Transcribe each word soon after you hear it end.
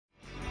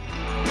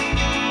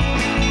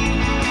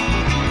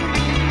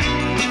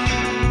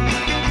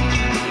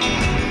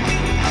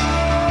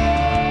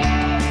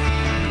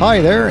Hi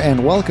there,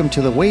 and welcome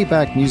to the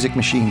Wayback Music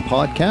Machine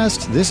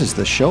podcast. This is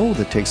the show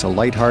that takes a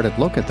lighthearted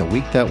look at the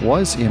week that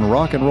was in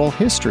rock and roll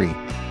history.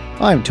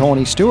 I'm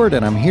Tony Stewart,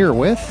 and I'm here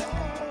with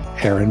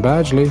Aaron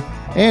Badgley.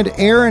 And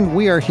Aaron,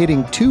 we are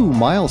hitting two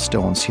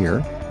milestones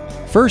here.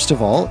 First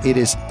of all, it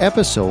is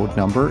episode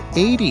number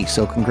 80,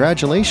 so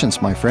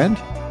congratulations, my friend.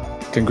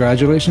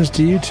 Congratulations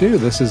to you, too.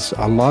 This is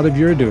a lot of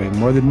your doing,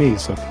 more than me,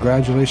 so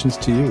congratulations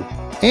to you.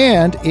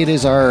 And it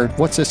is our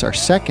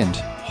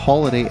second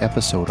holiday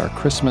episode, our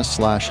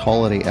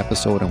Christmas/holiday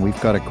episode, and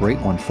we've got a great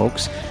one,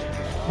 folks.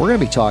 We're going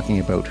to be talking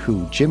about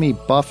who? Jimmy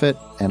Buffett,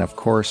 and of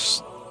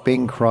course,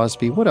 Bing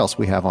Crosby. What else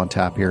we have on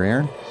tap here,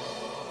 Aaron?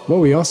 Well,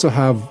 we also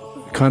have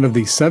kind of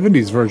the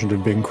 70s version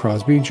of Bing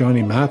Crosby,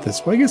 Johnny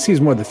Mathis. Well, I guess he's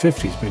more the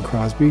 50s, Bing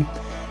Crosby.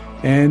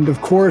 And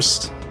of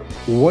course,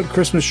 what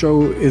Christmas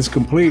show is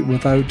complete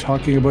without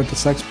talking about the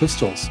Sex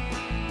Pistols?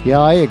 Yeah,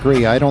 I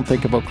agree. I don't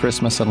think about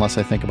Christmas unless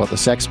I think about the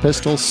Sex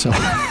Pistols. So we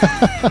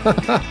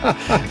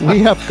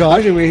have got...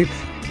 Actually,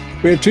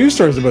 we have two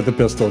stories about the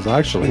Pistols,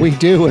 actually. We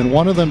do, and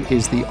one of them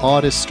is the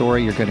oddest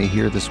story you're going to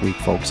hear this week,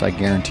 folks. I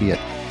guarantee it.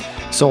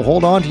 So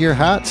hold on to your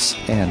hats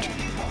and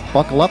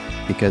buckle up,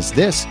 because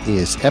this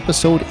is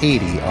episode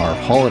 80, our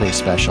holiday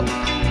special.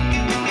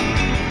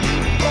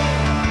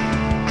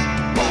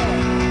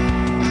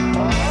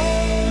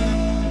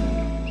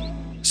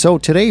 So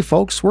today,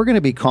 folks, we're going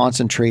to be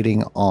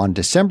concentrating on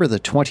December the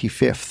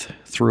 25th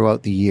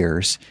throughout the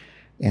years.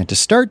 And to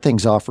start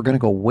things off, we're going to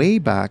go way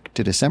back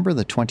to December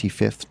the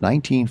 25th,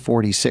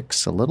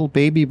 1946. A little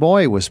baby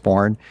boy was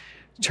born.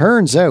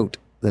 Turns out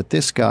that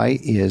this guy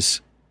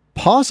is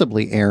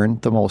possibly, Aaron,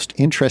 the most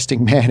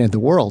interesting man in the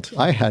world.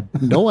 I had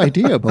no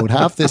idea about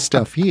half this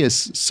stuff. He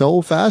is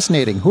so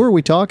fascinating. Who are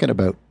we talking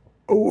about?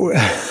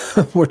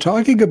 We're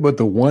talking about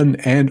the one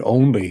and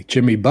only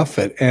Jimmy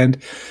Buffett.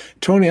 And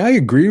Tony, I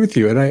agree with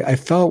you. And I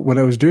felt when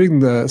I was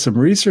doing some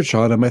research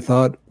on him, I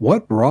thought,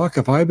 what rock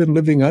have I been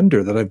living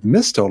under that I've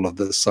missed all of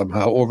this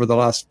somehow over the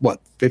last,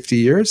 50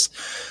 years?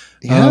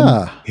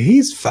 Yeah.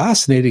 He's a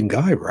fascinating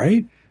guy,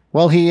 right?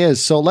 Well, he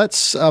is. So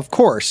let's, of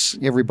course,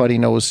 everybody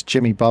knows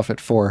Jimmy Buffett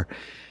for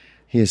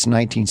his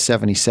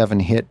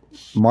 1977 hit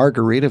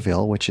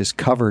Margaritaville, which is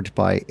covered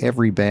by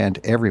every band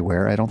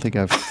everywhere. I don't think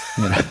I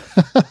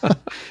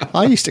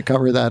used to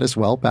cover that as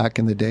well back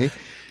in the day.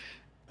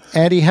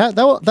 And he had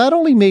that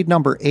only made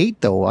number 8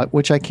 though,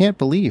 which I can't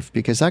believe,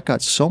 because that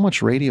got so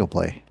much radio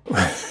play.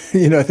 I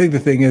think the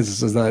thing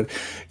is that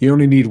you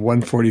only need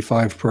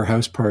 145 per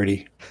house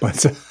party,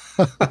 but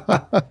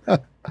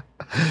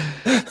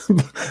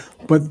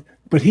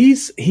but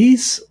he's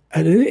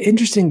an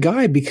interesting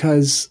guy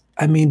because,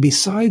 I mean,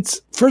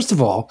 besides, first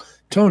of all,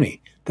 Tony,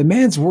 the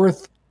man's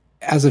worth,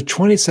 as of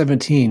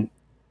 2017,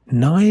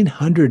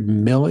 $900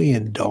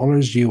 million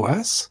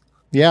US.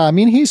 Yeah, I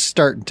mean, he's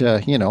starting to,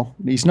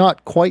 he's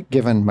not quite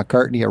giving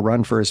McCartney a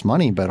run for his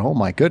money, but oh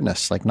my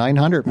goodness, like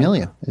 900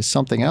 million is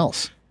something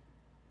else.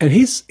 And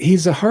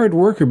he's a hard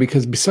worker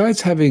because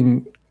besides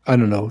having,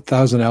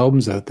 1,000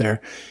 albums out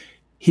there,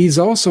 he's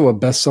also a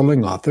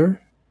best-selling author,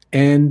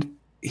 and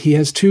he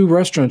has 2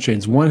 restaurant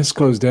chains. One has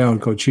closed down,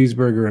 called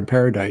Cheeseburger in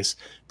Paradise,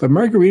 but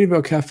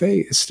Margaritaville Cafe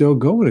is still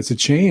going. It's a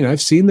chain.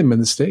 I've seen them in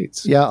the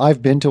States. Yeah,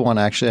 I've been to one,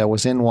 actually. I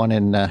was in one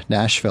in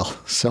Nashville,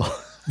 so...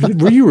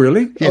 Were you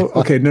really? Yeah. Oh,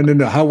 okay.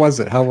 No. How was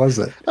it?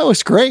 That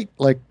was great.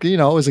 Like, it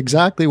was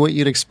exactly what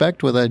you'd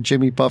expect with a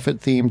Jimmy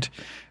Buffett themed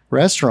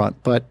restaurant.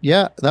 But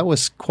yeah, that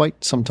was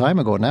quite some time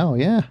ago now.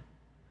 Yeah.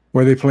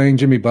 Were they playing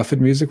Jimmy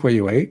Buffett music while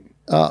you ate?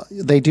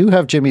 They do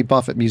have Jimmy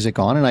Buffett music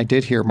on, and I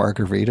did hear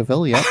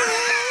Margaritaville. Yeah.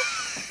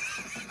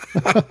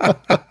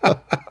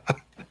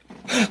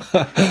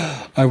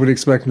 I would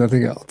expect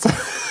nothing else.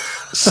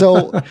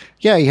 So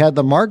yeah, he had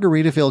the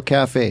Margaritaville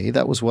Cafe.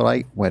 That was what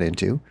I went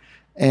into.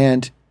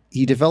 And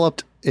he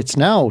developed, it's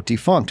now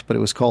defunct, but it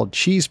was called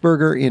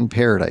Cheeseburger in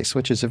Paradise,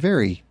 which is a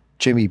very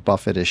Jimmy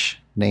Buffett-ish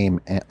name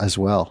as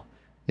well,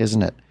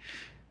 isn't it?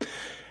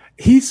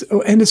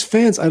 And his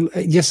fans,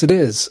 yes, it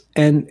is.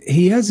 And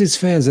he has these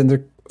fans, and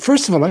they're,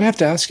 first of all, I have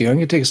to ask you, I'm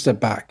going to take a step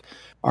back.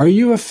 Are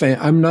you a fan?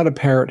 I'm not a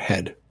parrot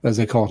head, as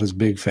they call it, his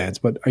big fans,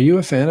 but are you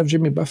a fan of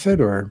Jimmy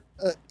Buffett, or?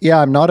 Yeah,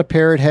 I'm not a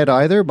parrot head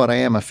either, but I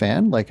am a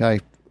fan. Like,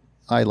 I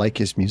like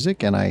his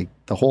music and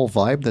the whole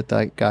vibe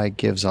that guy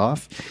gives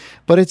off.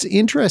 But it's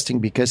interesting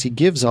because he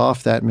gives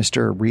off that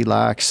Mr.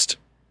 Relaxed,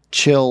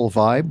 chill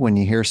vibe when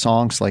you hear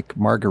songs like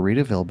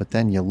Margaritaville, but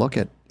then you look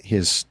at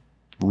his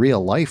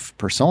real life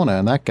persona,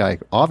 and that guy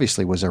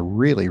obviously was a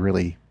really,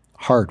 really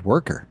hard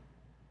worker.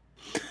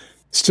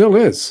 Still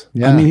is.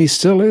 Yeah. I mean, he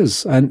still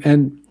is.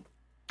 And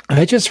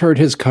I just heard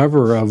his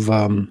cover of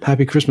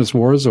Happy Christmas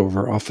War Is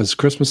Over off his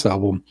Christmas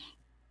album.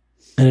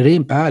 And it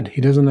ain't bad.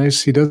 He does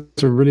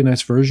a really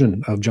nice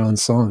version of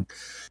John's song.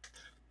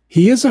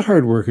 He is a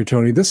hard worker,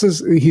 Tony.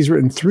 He's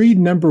written 3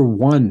 number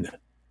 1.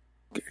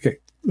 Okay,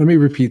 let me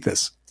repeat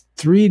this.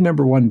 3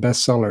 number 1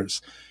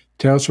 bestsellers.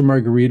 Tales from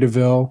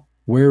Margaritaville,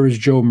 Where is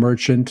Joe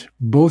Merchant?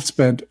 Both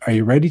spent, are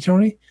you ready,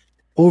 Tony?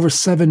 Over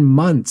 7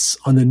 months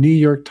on the New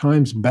York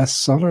Times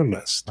bestseller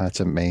list.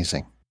 That's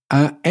amazing.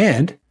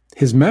 And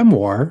his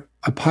memoir,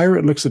 A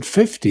Pirate Looks at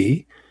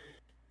 50,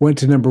 went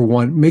to number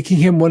one, making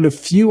him one of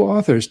few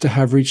authors to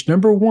have reached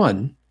number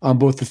one on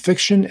both the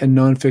fiction and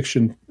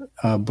nonfiction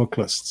book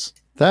lists.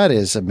 That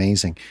is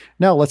amazing.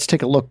 Now let's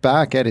take a look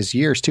back at his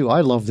years too.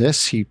 I love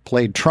this. He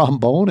played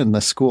trombone in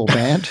the school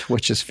band,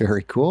 which is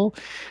very cool.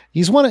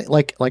 He's one of,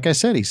 like I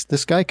said,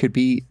 this guy could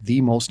be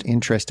the most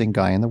interesting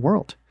guy in the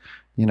world.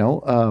 You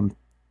know,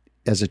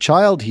 as a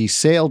child, he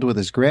sailed with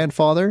his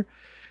grandfather.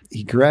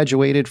 He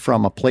graduated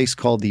from a place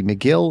called the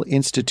McGill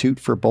Institute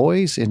for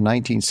Boys in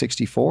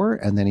 1964,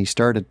 and then he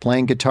started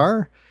playing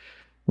guitar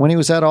when he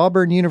was at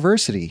Auburn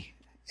University.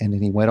 And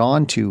then he went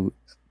on to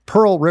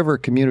Pearl River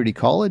Community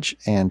College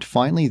and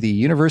finally the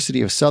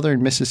University of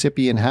Southern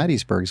Mississippi in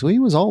Hattiesburg. So he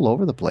was all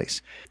over the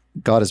place.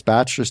 Got his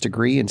bachelor's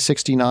degree in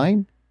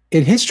 1969.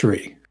 In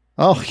history.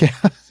 Oh, yeah.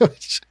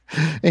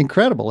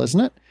 Incredible,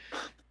 isn't it?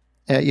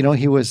 You know,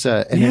 he was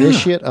an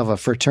initiate of a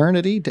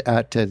fraternity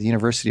at the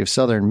University of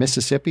Southern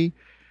Mississippi.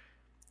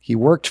 He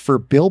worked for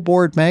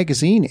Billboard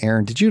magazine,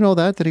 Aaron. Did you know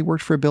that he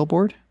worked for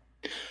Billboard?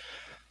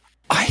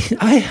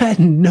 I had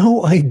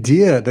no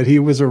idea that he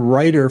was a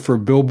writer for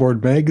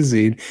Billboard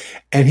magazine,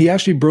 and he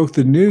actually broke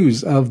the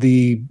news of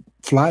the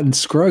Flatt and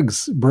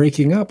Scruggs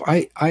breaking up.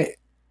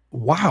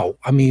 Wow.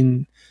 I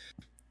mean,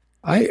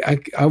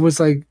 I was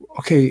like,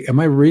 okay, am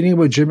I reading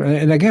about Jim?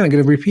 And again, I'm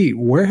going to repeat,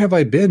 where have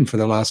I been for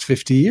the last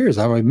 50 years?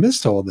 Have I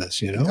missed all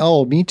this, you know?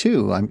 Oh, me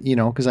too.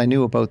 Because I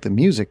knew about the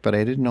music, but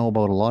I didn't know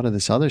about a lot of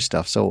this other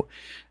stuff. So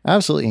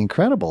absolutely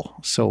incredible.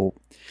 So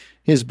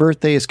his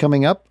birthday is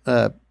coming up.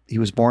 He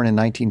was born in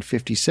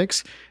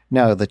 1956.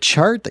 Now, the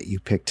chart that you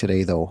picked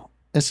today, though,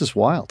 this is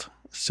wild.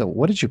 So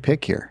what did you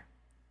pick here?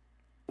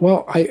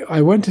 Well,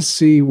 I went to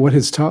see what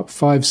his top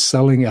 5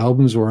 selling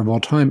albums were of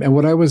all time. And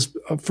what I was,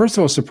 first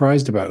of all,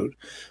 surprised about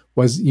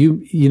was, in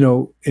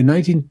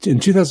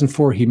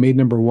 2004, he made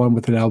number one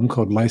with an album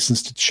called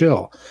License to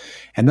Chill.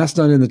 And that's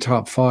not in the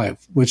top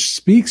 5, which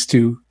speaks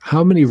to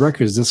how many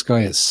records this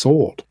guy has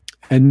sold.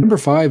 And number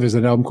 5 is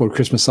an album called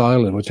Christmas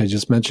Island, which I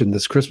just mentioned,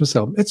 this Christmas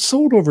album. It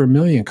sold over 1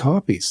 million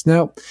copies.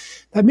 Now,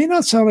 that may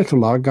not sound like a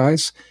lot,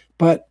 guys,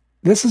 but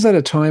this is at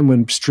a time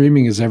when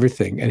streaming is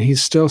everything, and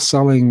he's still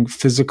selling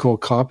physical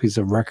copies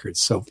of records.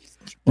 So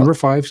number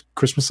 5,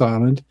 Christmas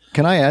Island.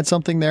 Can I add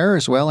something there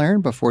as well,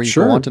 Aaron, before you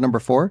go on to number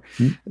 4?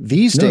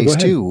 These days,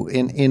 too,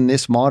 in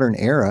this modern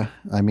era,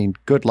 I mean,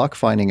 good luck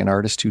finding an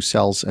artist who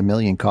sells 1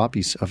 million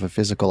copies of a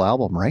physical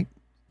album, right?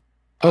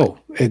 Oh,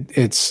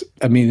 it's,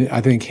 I mean, I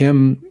think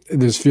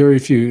there's very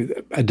few,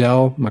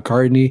 Adele,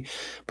 McCartney,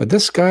 but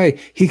this guy,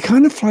 he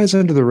kind of flies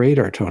under the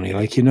radar, Tony.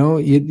 Like, you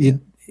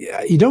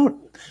don't,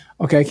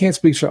 okay, I can't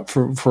speak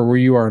for where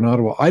you are in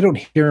Ottawa. I don't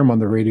hear him on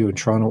the radio in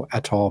Toronto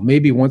at all.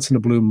 Maybe once in a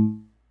blue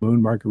moon,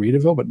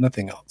 Margaritaville, but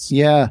nothing else.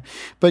 Yeah.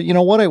 But you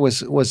know what I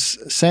was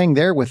saying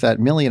there with that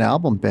 1 million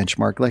album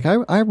benchmark, like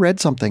I read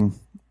something,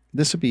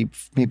 this would be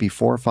maybe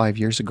 4 or 5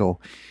 years ago,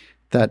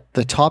 that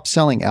the top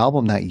selling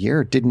album that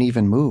year didn't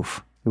even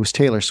move. It was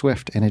Taylor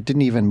Swift, and it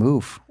didn't even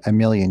move 1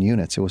 million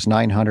units. It was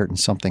 900 and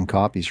something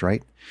copies,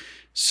 right?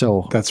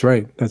 So that's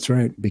right.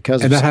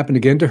 Because that happened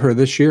again to her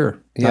this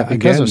year. Yeah,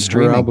 because of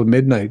streaming. Her album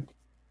Midnight.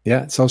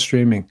 Yeah, it's all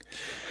streaming.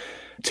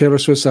 Taylor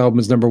Swift's album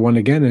is number 1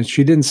 again, and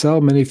she didn't sell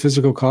many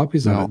physical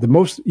copies of it. The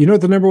most,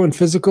 the number 1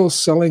 physical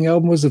selling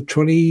album was of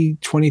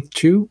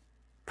 2022.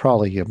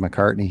 Probably a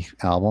McCartney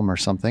album or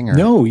something. Or...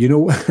 No,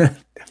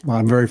 well,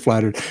 I'm very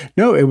flattered.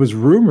 No, it was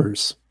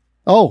Rumors.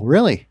 Oh,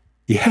 really?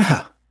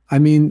 Yeah. I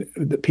mean,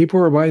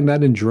 people were buying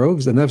that in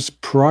droves, and that was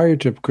prior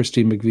to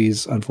Christine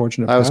McVie's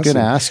unfortunate passing. I was going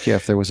to ask you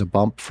if there was a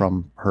bump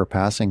from her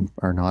passing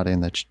or not in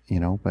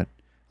the, but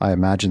I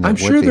imagine I'm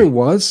sure there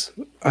was,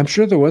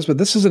 but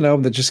this is an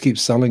album that just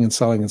keeps selling and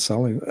selling and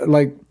selling.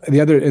 Like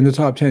in the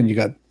top 10, you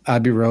got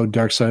Abbey Road,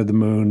 Dark Side of the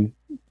Moon,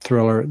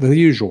 Thriller, the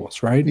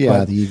usuals, right?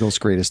 Yeah, the Eagles'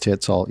 greatest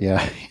hits, all,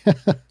 yeah.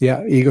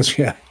 Yeah, Eagles,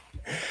 yeah.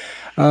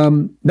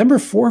 Number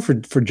 4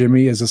 for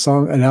Jimmy is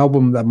an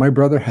album that my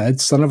brother had,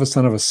 Son of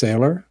a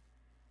Sailor,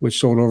 which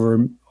sold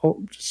over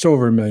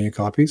 1 million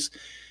copies.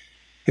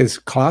 His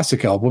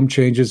classic album,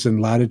 Changes in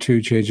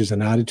Latitude, Changes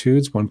in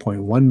Attitudes,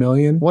 1.1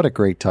 million. What a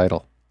great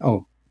title.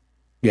 Oh,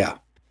 yeah.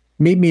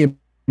 Meet Me in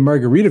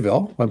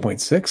Margaritaville,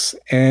 1.6.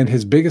 And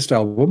his biggest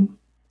album,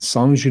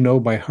 Songs You Know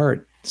by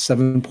Heart,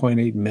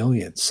 7.8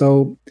 million.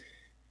 So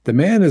the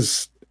man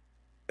has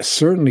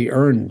certainly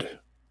earned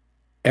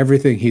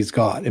everything he's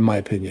got, in my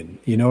opinion.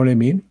 You know what I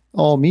mean?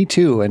 Oh, me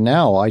too. And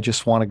now I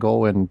just want to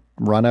go and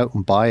run out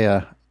and buy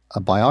a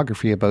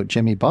biography about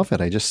Jimmy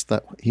Buffett. I just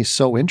thought he's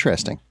so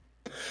interesting.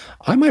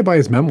 I might buy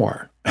his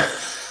memoir.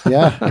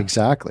 Yeah,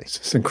 exactly. It's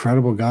this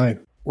incredible guy.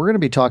 We're going to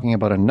be talking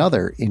about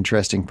another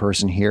interesting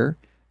person here,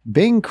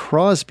 Bing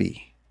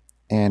Crosby.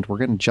 And we're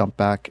going to jump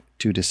back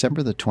to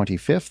December the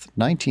 25th,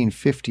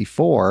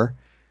 1954.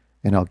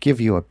 And I'll give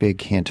you a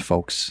big hint,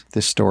 folks.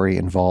 This story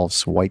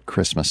involves White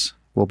Christmas.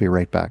 We'll be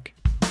right back.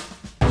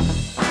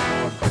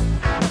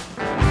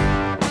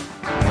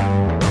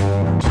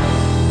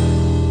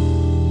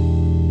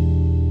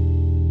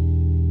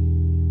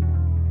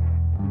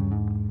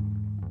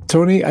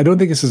 Tony, I don't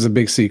think this is a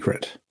big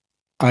secret.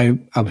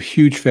 I'm a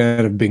huge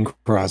fan of Bing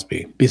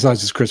Crosby.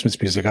 Besides his Christmas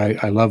music,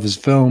 I love his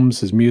films,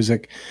 his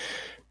music.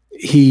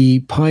 He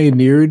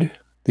pioneered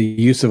the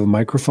use of a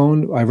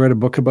microphone. I read a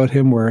book about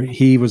him where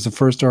he was the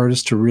first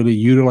artist to really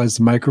utilize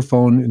the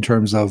microphone in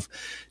terms of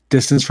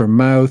distance from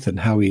mouth and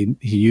how he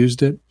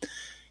used it.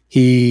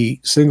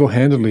 He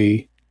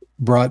single-handedly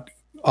brought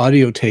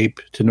audio tape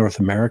to North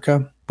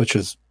America, which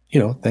is,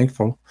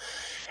 thankful.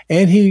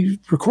 And he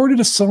recorded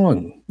a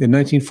song in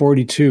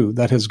 1942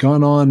 that has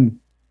gone on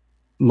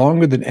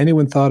longer than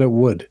anyone thought it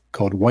would,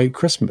 called White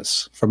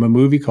Christmas, from a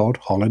movie called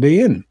Holiday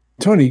Inn.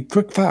 Tony,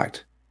 quick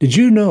fact. Did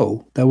you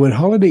know that when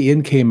Holiday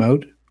Inn came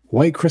out,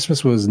 White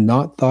Christmas was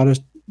not thought of,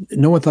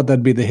 no one thought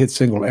that'd be the hit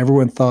single.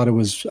 Everyone thought it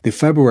was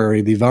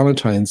the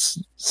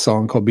Valentine's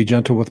song called Be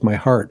Gentle With My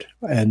Heart.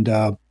 And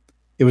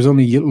it was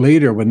only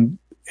later when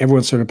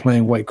everyone started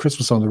playing White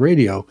Christmas on the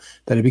radio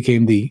that it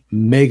became the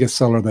mega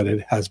seller that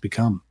it has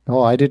become.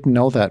 Oh, I didn't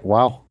know that.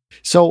 Wow.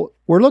 So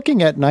we're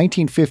looking at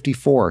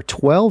 1954,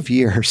 12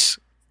 years.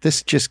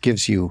 This just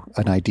gives you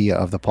an idea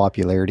of the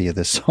popularity of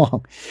this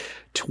song.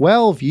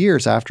 12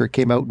 years after it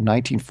came out in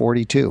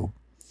 1942,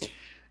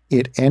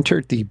 it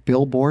entered the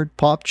Billboard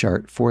pop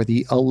chart for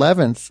the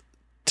 11th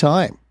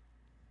time.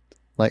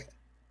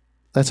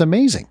 That's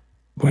amazing.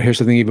 Well, here's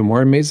something even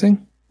more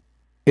amazing.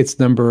 It's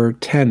number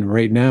 10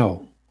 right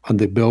now on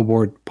the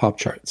Billboard pop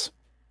charts.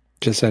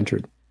 Just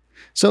entered.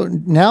 So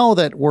now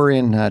that we're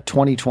in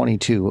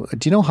 2022,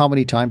 do you know how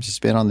many times it's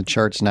been on the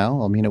charts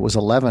now? I mean, it was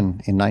 11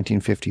 in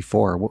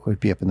 1954. What would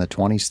be up in the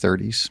 20s,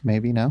 30s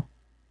maybe now?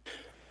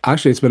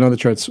 Actually, it's been on the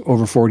charts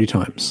over 40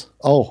 times.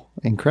 Oh,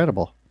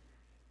 incredible.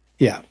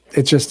 Yeah,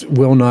 it just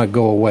will not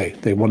go away.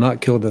 They will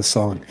not kill this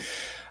song.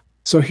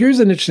 So here's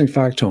an interesting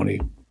fact,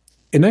 Tony.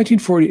 In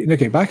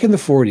 1940, back in the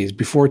 40s,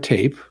 before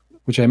tape,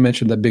 which I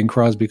mentioned that Bing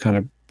Crosby kind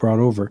of brought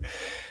over,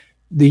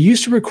 they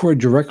used to record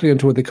directly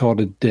onto what they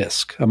called a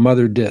disc, a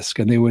mother disc,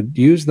 and they would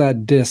use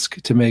that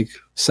disc to make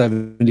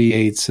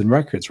 78s and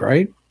records,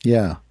 right?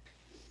 Yeah.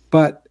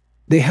 But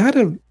they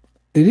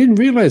didn't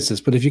realize this,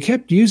 but if you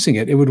kept using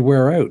it, it would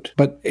wear out.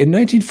 But in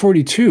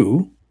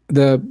 1942,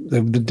 the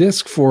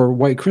disc for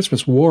White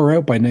Christmas wore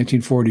out by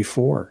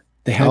 1944.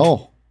 They had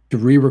to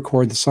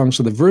re-record the song.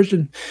 So the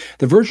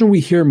version we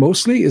hear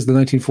mostly is the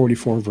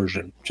 1944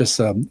 version. Just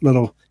a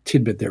little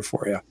tidbit there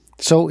for you.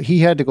 So he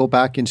had to go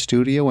back in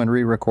studio and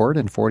re-record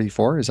in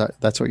 44?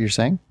 That's what you're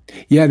saying?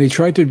 Yeah, and he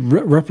tried to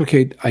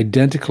replicate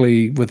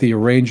identically with the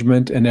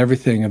arrangement and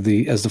everything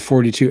as the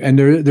 42. And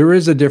there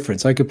is a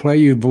difference. I could play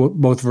you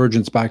both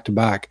versions back to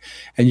back,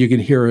 and you can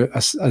hear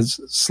a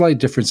slight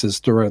differences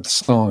throughout the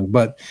song.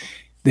 But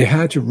they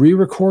had to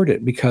re-record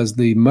it because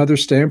the mother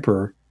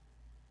stamper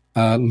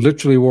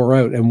literally wore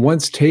out. And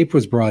once tape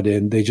was brought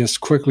in, they just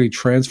quickly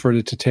transferred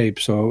it to tape.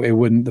 So it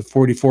wouldn't. The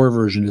 44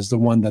 version is the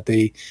one that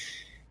they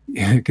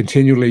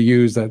continually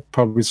used, that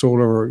probably sold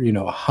over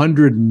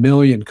 100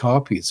 million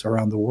copies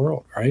around the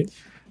world, right?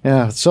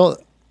 Yeah. So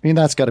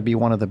that's got to be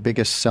one of the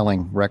biggest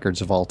selling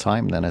records of all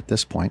time then at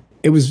this point.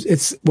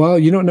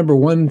 Number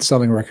one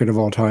selling record of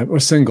all time, or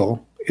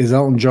single, is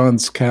Elton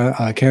John's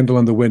Candle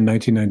in the Wind,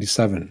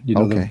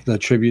 1997. The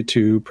tribute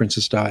to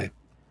Princess Di.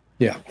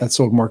 Yeah, that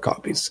sold more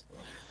copies.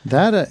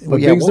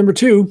 Bing's number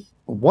two.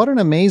 What an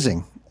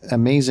amazing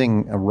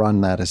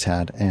run that has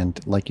had. And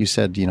like you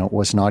said,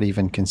 was not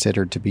even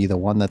considered to be the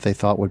one that they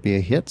thought would be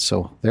a hit.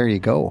 So there you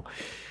go.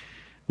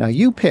 Now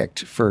you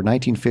picked for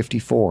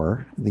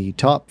 1954 the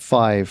top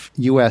 5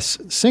 U.S.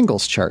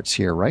 singles charts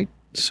here, right?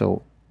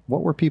 So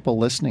what were people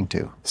listening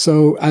to?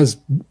 So as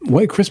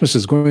White Christmas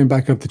is going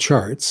back up the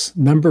charts,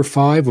 number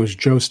 5 was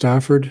Joe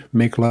Stafford,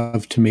 Make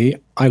Love to Me.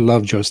 I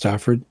love Joe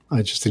Stafford.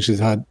 I just think she's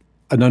had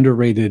an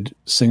underrated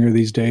singer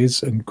these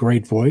days and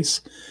great voice.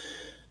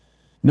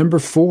 Number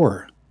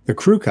 4, The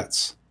Crew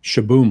Cuts,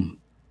 Shaboom.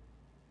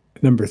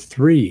 Number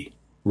 3,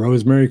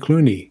 Rosemary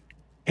Clooney,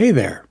 Hey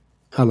There.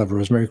 I love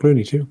Rosemary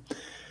Clooney too.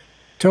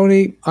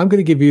 Tony, I'm going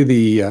to give you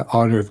the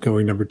honor of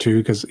going number 2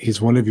 because he's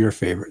one of your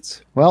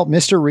favorites. Well,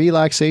 Mr.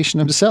 Relaxation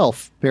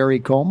himself, Perry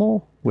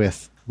Como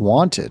with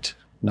Wanted,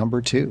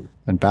 number 2.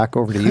 And back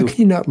over to you. How can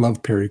you not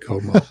love Perry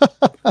Como?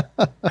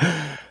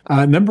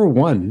 Number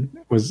 1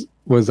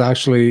 was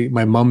actually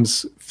my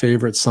mom's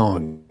favorite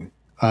song,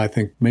 I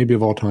think maybe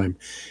of all time.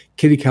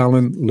 Kitty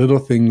Callan, Little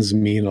Things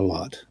Mean a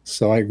Lot.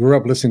 So I grew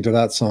up listening to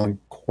that song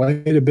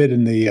quite a bit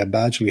in the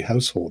Badgley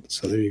household.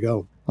 So there you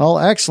go. Oh,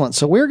 excellent.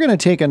 So we're going to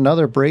take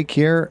another break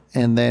here,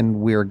 and then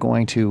we're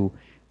going to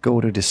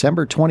go to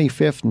December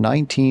 25th,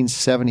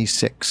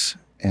 1976,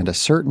 and a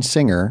certain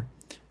singer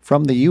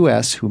from the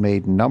U.S. who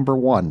made number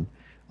 1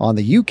 on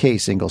the UK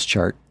singles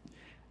chart,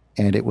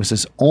 and it was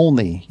his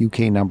only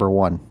UK number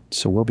 1.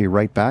 So we'll be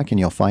right back, and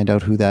you'll find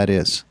out who that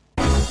is.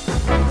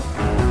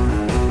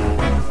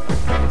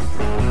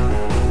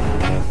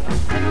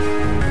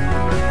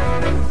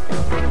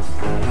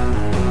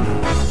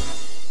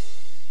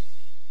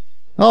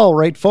 All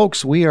right,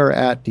 folks, we are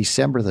at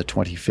December the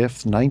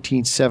 25th,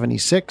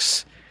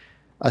 1976.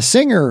 A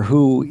singer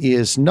who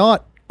is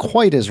not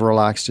quite as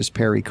relaxed as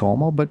Perry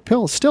Como, but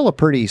still a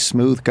pretty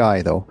smooth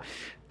guy, though.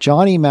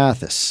 Johnny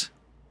Mathis.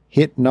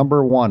 hit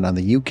number 1 on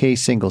the UK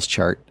singles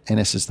chart, and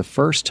this is the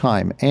first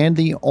time and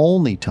the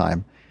only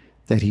time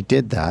that he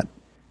did that.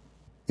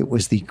 It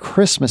was the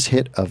Christmas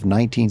hit of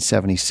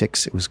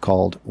 1976. It was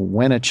called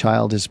When a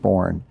Child is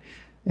Born.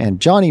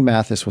 And Johnny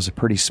Mathis was a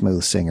pretty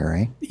smooth singer,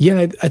 eh?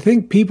 Yeah, I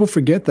think people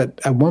forget that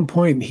at one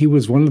point he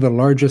was one of the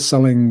largest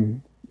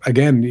selling.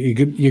 Again,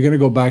 you're going to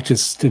go back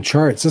to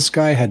charts. This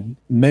guy had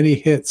many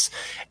hits,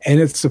 and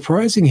it's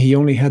surprising he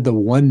only had the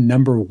one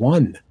number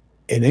 1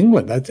 in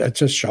England. That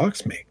just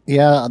shocks me.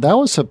 Yeah, that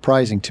was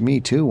surprising to me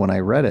too when I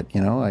read it.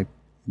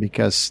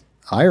 Because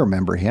I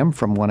remember him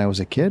from when I was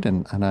a kid,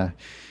 and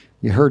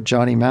you heard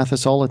Johnny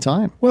Mathis all the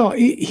time. Well,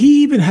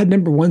 he even had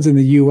number 1s in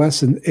the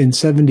U.S. in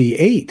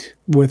 78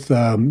 with,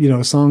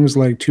 songs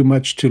like Too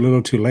Much, Too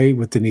Little, Too Late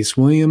with Denise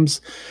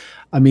Williams.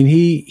 I mean,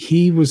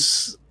 he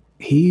was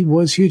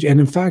huge. And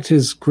in fact,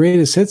 his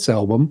greatest hits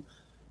album,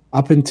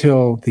 up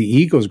until the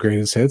Eagles'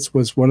 greatest hits,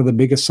 was one of the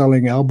biggest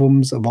selling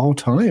albums of all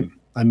time.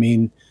 I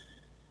mean,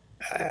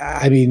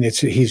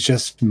 he's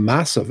just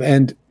massive.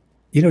 And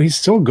he's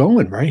still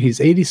going, right? He's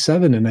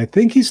 87, and I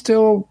think he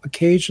still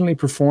occasionally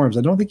performs.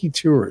 I don't think he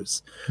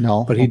tours.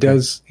 No, but he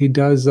does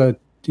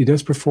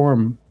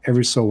perform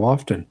every so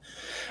often.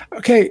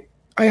 Okay,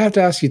 I have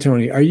to ask you,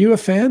 Tony, are you a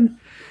fan?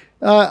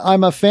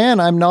 I'm a fan.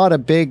 I'm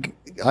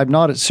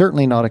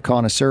certainly not a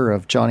connoisseur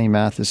of Johnny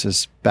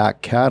Mathis's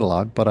back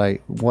catalog,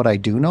 but what I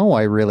do know,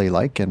 I really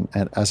like, and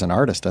as an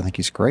artist, I think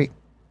he's great.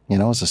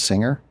 As a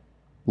singer,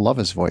 love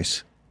his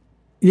voice.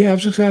 Yeah, I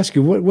was just going to ask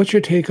you, what's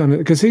your take on it?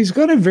 Because he's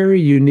got a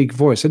very unique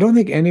voice. I don't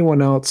think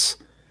anyone else,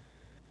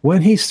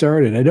 when he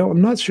started,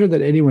 I'm not sure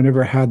that anyone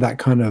ever had that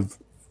kind of,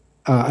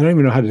 I don't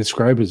even know how to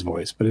describe his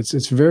voice, but it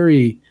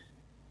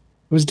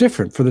was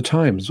different for the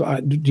times.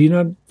 Do you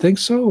not think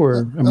so,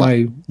 or am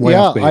I way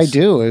off base? I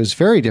do. It was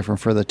very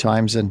different for the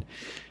times, and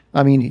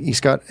I mean,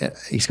 he's got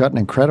an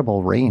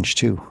incredible range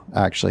too.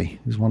 Actually,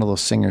 he's one of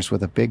those singers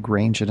with a big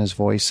range in his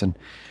voice, and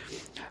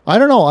I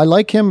don't know. I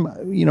like him.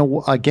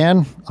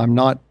 Again, I'm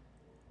not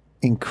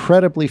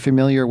incredibly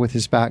familiar with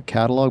his back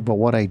catalog, but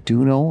what I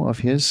do know of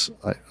his,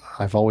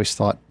 I've always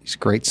thought he's a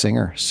great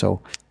singer.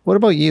 So, what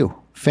about you?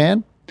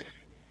 Fan?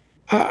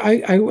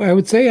 I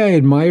would say I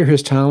admire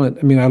his talent.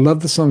 I mean, I love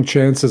the song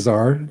Chances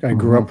Are. I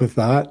grew up with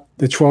that.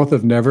 The 12th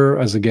of Never,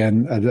 as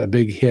again, a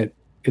big hit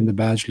in the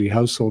Badgley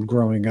household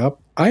growing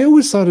up. I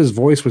always thought his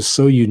voice was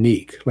so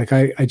unique. Like,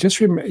 I just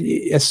remember,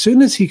 as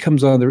soon as he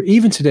comes on there,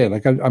 even today,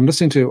 like I'm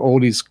listening to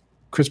oldies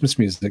Christmas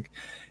music,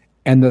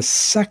 and the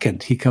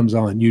second he comes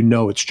on,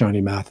 it's Johnny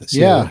Mathis.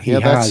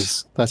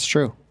 That's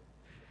true.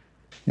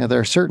 Yeah, there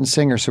are certain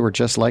singers who are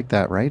just like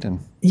that, right? And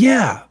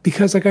yeah,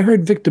 because like I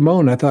heard Vic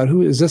Damone, I thought,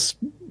 who is this?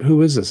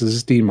 Is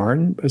this Dean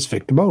Martin? It's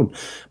Vic Damone.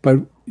 But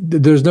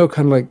there's no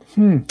kind of like,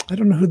 I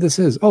don't know who this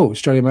is. Oh,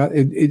 it's Johnny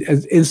Mathis.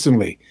 It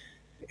instantly.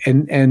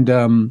 And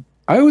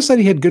I always thought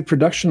he had good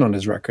production on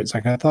his records.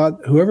 Like I thought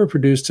whoever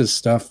produced his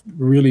stuff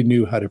really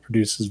knew how to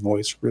produce his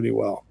voice really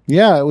well.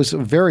 Yeah, it was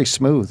very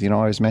smooth.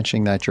 I was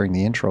mentioning that during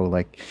the intro,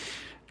 like,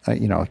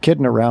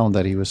 kidding around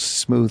that he was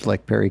smooth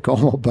like Perry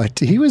Como, but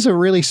he was a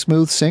really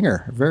smooth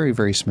singer, a very,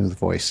 very smooth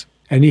voice.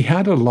 And he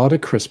had a lot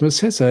of Christmas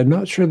hits. I'm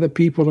not sure that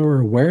people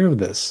are aware of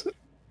this.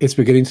 It's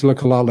beginning to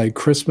look a lot like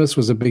Christmas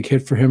was a big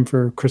hit for him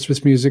for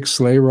Christmas music,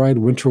 Sleigh Ride,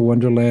 Winter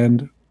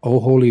Wonderland, Oh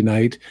Holy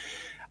Night,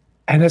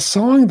 and a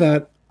song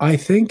that I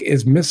think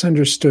is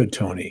misunderstood,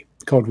 Tony,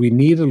 called We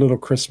Need a Little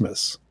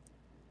Christmas.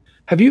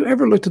 Have you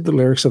ever looked at the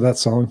lyrics of that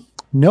song?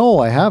 No,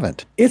 I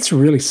haven't. It's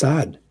really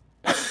sad.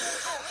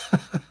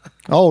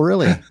 Oh,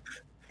 really?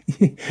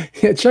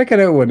 Yeah, check it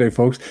out one day,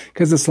 folks,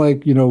 because it's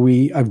like,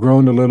 I've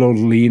grown a little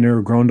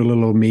leaner, grown a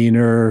little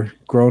meaner,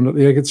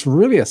 it's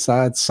really a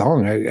sad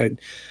song.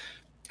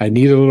 I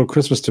need a little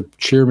Christmas to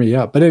cheer me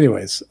up. But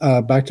anyways,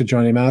 back to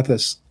Johnny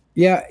Mathis.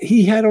 Yeah,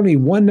 he had only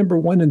one number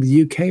 1 in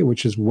the UK,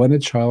 which is When a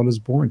Child is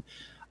Born.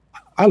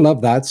 I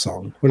love that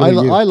song. I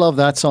love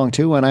that song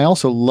too, and I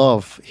also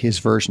love his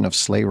version of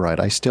Sleigh Ride.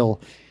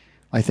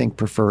 I think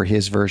prefer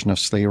his version of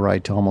Sleigh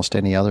Ride to almost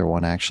any other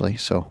one, actually.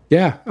 So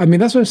yeah, I mean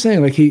that's what I'm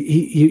saying. Like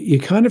you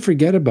kind of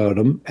forget about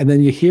him, and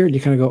then you hear it, and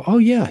you kind of go, oh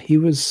yeah, he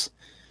was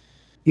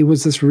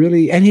this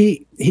really, and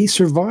he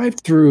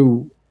survived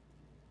through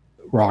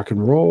rock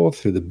and roll,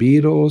 through the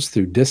Beatles,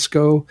 through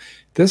disco.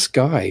 This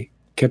guy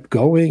kept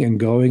going and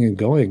going and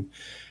going.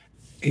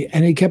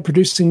 And he kept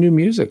producing new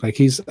music. Like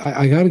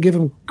I got to give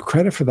him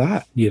credit for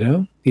that. He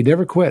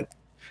never quit.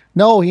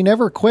 No, he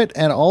never quit.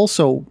 And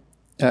also,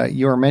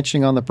 you were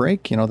mentioning on the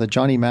break, that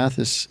Johnny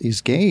Mathis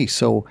is gay.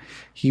 So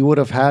he would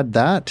have had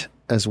that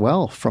as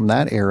well from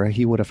that era.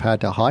 He would have had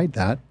to hide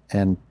that.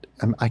 And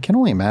I can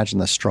only imagine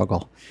the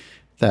struggle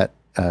that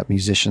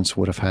musicians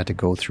would have had to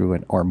go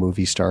through, or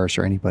movie stars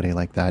or anybody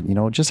like that,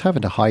 just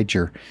having to hide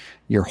your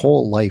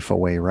whole life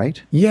away,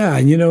 right? Yeah.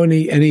 And,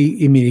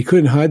 he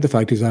couldn't hide the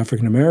fact he's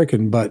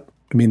African-American, but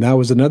I mean, that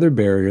was another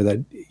barrier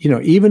that,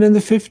 even in the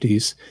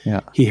 50s,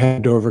 he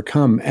had to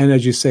overcome. And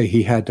as you say,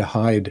 he had to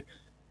hide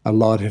a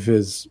lot of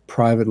his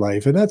private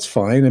life, and that's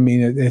fine. I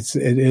mean, it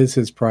is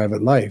his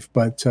private life,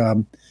 but,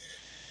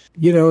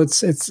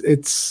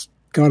 it's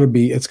got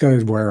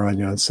to wear on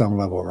you on some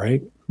level,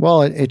 right?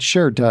 Well, it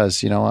sure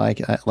does.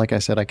 Like I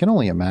said, I can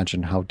only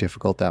imagine how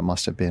difficult that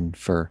must have been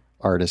for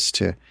artists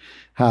to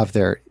have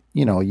their,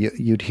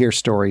 you'd hear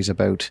stories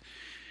about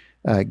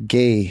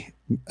gay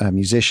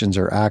musicians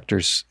or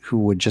actors who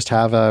would just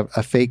have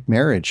a fake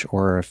marriage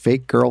or a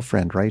fake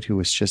girlfriend, right? Who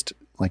was just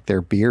like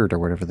their beard or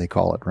whatever they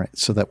call it, right?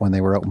 So that when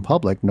they were out in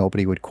public,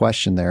 nobody would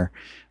question their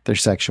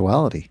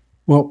sexuality.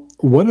 Well,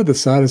 one of the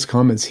saddest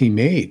comments he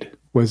made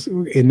was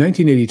in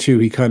 1982,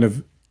 he kind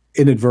of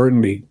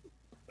inadvertently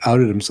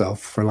outed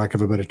himself, for lack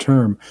of a better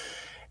term,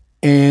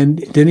 and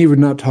then he would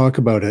not talk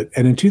about it.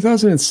 And in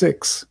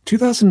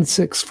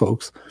 2006,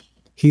 folks,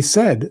 he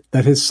said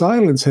that his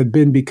silence had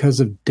been because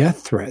of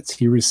death threats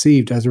he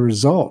received as a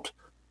result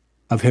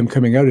of him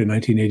coming out in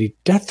 1980.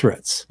 Death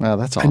threats. Wow,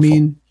 that's awful. I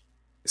mean,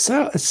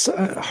 it's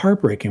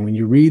heartbreaking when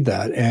you read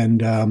that.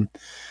 And,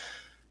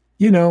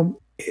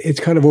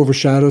 it kind of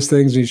overshadows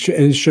things. And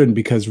it shouldn't,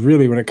 because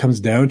really when it comes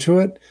down to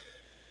it,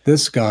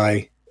 this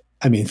guy,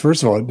 I mean,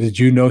 first of all, did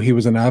you know he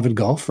was an avid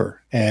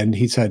golfer? And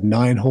he's had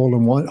 9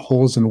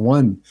 holes in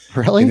one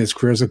really? in his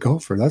career as a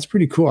golfer. That's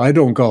pretty cool. I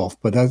don't golf,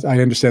 but I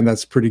understand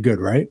that's pretty good,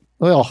 right?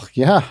 Well,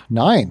 yeah,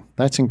 9.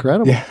 That's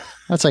incredible. Yeah.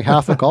 That's like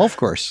half a golf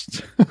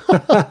course.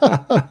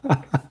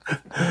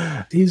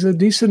 He's a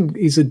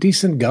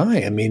decent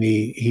guy. I mean,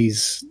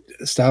 he's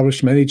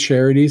established many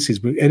charities.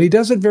 And he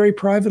does it very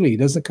privately. He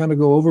doesn't kind of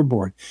go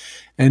overboard.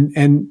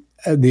 And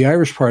the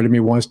Irish part of me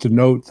wants to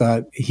note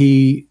that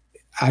he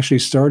actually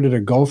started a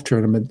golf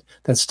tournament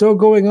that's still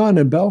going on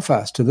in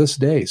Belfast to this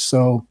day.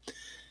 So,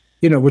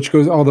 which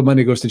all the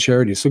money goes to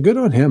charity. So good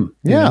on him.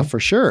 Yeah, for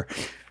sure.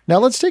 Now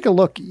let's take a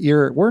look.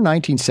 We're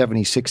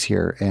 1976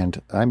 here,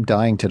 and I'm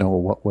dying to know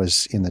what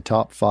was in the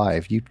top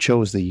 5. You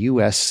chose the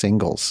U.S.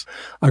 singles.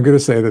 I'm going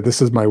to say that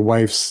this is my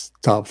wife's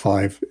top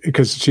 5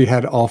 because she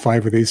had all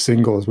 5 of these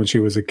singles when she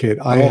was a kid.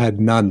 I had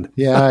none.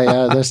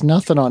 Yeah. There's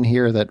nothing on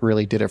here that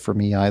really did it for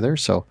me either.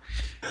 So,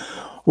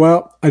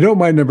 well, I don't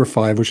mind number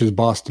 5, which is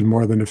Boston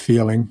More Than a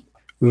Feeling.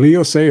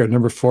 Leo Sayer,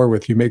 number 4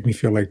 with You Make Me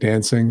Feel Like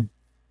Dancing.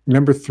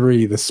 Number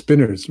 3, The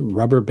Spinners,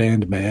 Rubber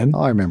Band Man.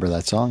 Oh, I remember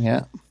that song.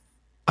 Yeah.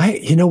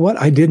 You know what?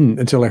 I didn't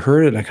until I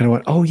heard it. And I kind of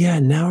went, oh yeah,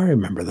 now I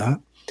remember that.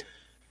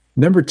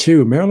 Number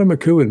 2, Marilyn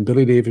McCoo,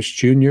 Billy Davis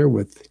Jr.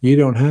 with You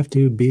Don't Have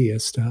to Be a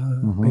Star.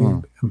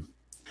 Mm-hmm.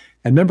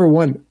 And number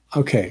 1,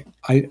 okay,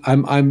 I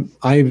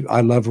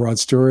love Rod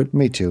Stewart.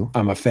 Me too.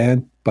 I'm a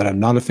fan, but I'm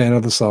not a fan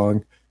of the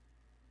song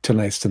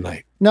Tonight's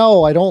Tonight.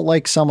 No, I don't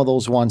like some of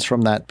those ones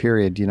from that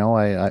period.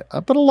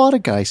 But a lot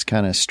of guys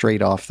kind of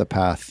strayed off the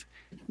path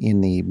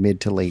in the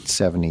mid to late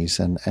 70s,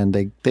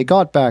 and they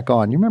got back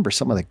on. You remember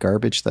some of the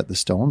garbage that the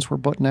Stones were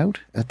putting out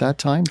at that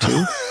time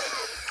too?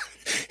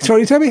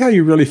 Tony, tell me how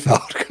you really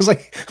felt, because I'm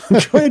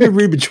trying to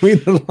read between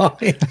the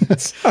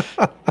lines.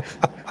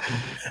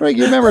 Right,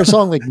 you remember a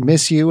song like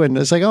Miss You, and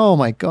it's like, oh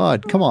my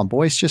God, come on,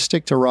 boys, just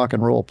stick to rock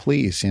and roll,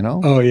 please,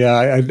 Oh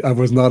yeah, I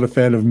was not a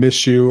fan of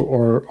Miss You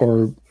or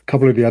a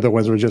couple of the other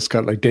ones were just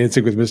kind of like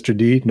Dancing with Mr.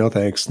 D. No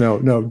thanks. No,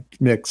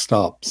 Mick,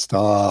 stop.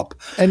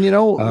 And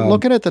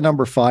looking at the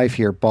number 5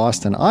 here,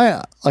 Boston,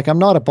 I'm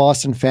not a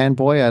Boston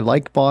fanboy. I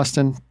like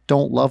Boston,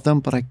 don't love them,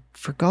 but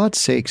for God's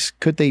sakes,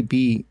 could they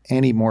be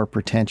any more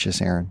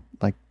pretentious, Aaron?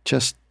 Like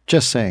just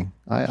saying,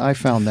 I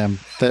found them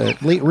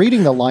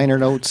reading the liner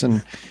notes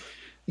and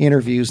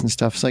interviews and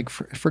stuff. It's like,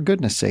 for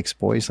goodness sakes,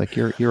 boys, like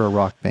you're a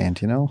rock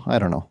band, I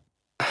don't know.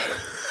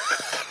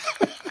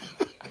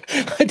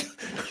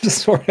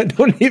 Sorry, I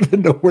don't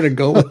even know where to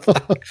go with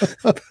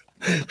that.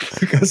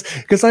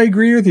 because I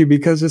agree with you,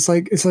 because it's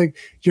like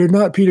you're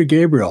not Peter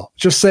Gabriel.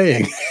 Just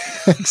saying.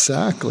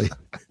 Exactly.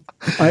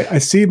 I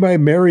see my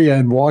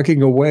Marianne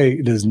walking away.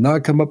 It does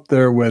not come up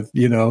there with,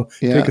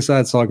 take a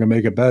sad song and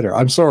make it better.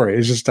 I'm sorry.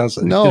 It just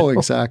doesn't. No,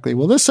 exactly.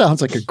 Well, this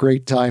sounds like a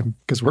great time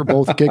because we're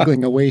both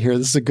giggling away here.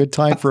 This is a good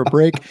time for a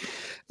break.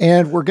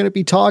 And we're going to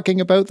be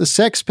talking about the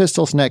Sex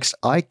Pistols next.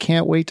 I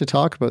can't wait to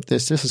talk about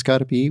this. This has got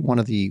to be one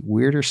of the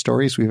weirder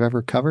stories we've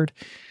ever covered.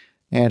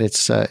 And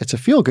it's a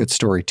feel-good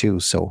story too.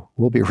 So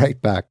we'll be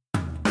right back.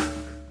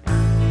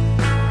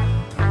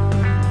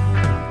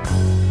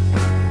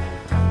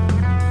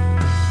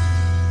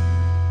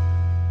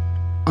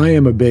 I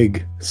am a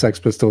big Sex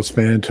Pistols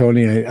fan,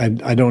 Tony.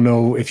 I don't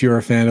know if you're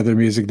a fan of their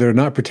music. They're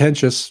not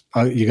pretentious.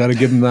 You got to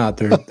give them that.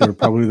 They're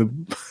probably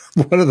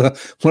one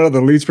of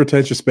the least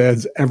pretentious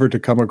bands ever to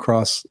come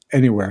across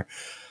anywhere.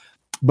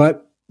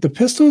 But the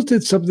Pistols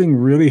did something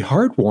really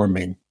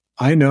heartwarming.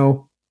 I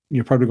know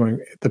you're probably going,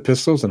 the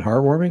Pistols and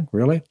heartwarming,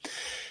 really?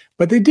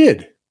 But they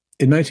did.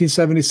 In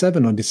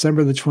 1977, on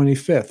December the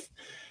 25th,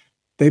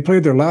 they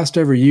played their last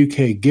ever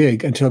UK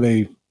gig until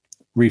they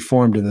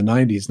reformed in the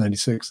 90s,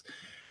 96.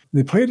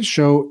 They played a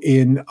show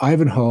in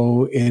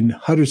Ivanhoe in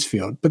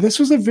Huddersfield, but this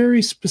was a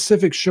very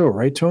specific show,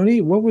 right,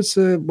 Tony? What was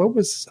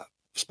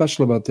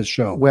special about this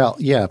show? Well,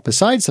 yeah,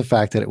 besides the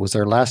fact that it was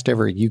their last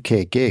ever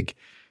UK gig,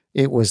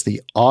 it was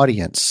the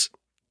audience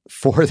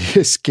for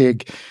this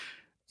gig.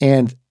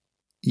 And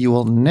you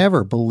will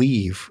never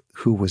believe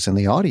who was in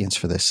the audience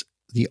for this.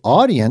 The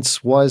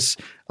audience was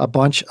a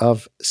bunch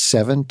of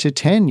 7 to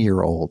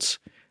 10-year-olds.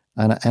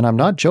 and I'm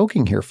not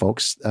joking here,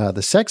 folks.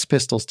 The Sex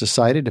Pistols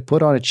decided to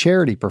put on a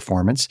charity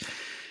performance.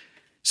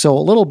 So a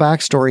little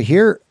backstory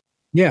here.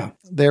 Yeah.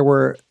 There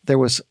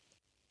was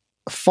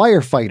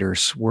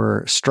firefighters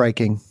were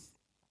striking,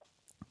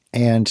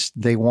 and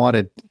they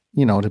wanted,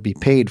 to be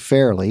paid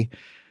fairly.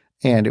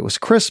 And it was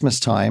Christmas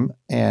time,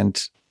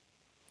 and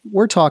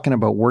we're talking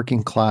about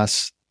working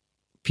class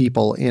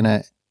people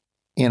at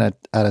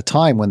a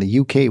time when the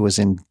UK was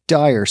in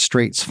dire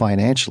straits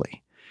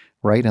financially,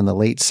 right, in the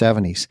late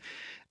 70s.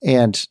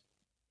 And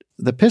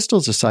the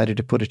Pistols decided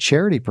to put a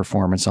charity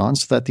performance on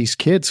so that these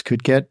kids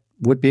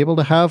would be able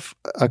to have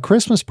a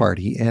Christmas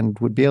party and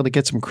would be able to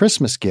get some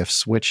Christmas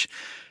gifts, which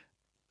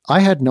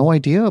I had no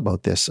idea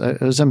about this.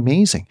 It was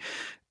amazing.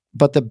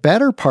 But the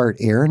better part,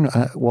 Aaron,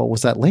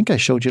 was that link I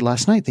showed you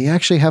last night. They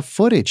actually have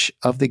footage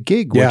of the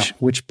gig,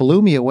 which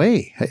blew me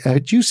away.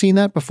 Had you seen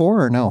that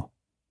before or no?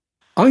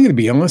 I'm going to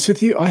be honest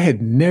with you. I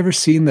had never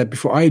seen that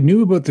before. I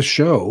knew about the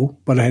show,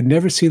 but I had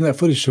never seen that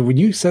footage. So when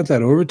you sent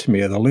that over to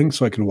me, the link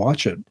so I could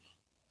watch it,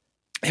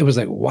 it was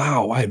like,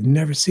 wow, I've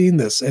never seen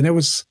this. And it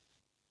was,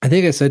 I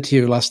think I said to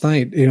you last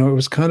night, it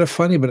was kind of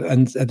funny,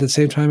 and at the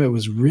same time, it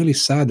was really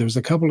sad. There was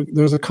a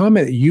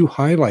comment that you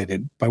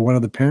highlighted by one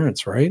of the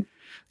parents, right?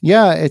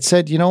 Yeah, it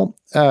said,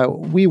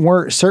 we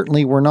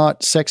were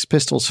not Sex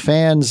Pistols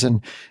fans,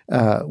 and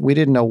we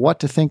didn't know what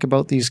to think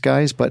about these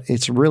guys, but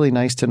it's really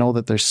nice to know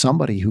that there's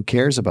somebody who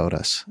cares about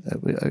us.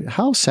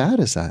 How sad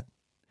is that?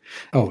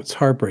 Oh, it's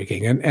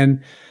heartbreaking.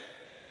 And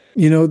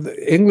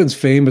England's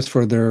famous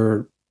for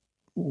their,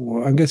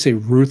 I'm going to say,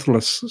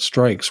 ruthless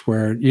strikes,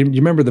 where you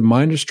remember the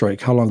miners' strike,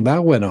 how long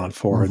that went on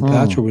for, and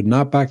Thatcher would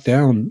not back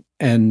down,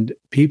 and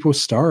people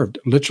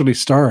literally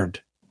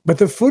starved. But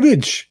the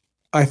footage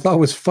I thought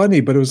was funny,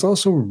 but it was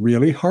also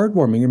really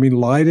heartwarming. I mean,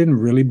 Lydon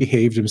really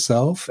behaved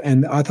himself,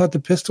 and I thought the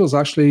Pistols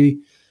actually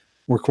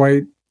were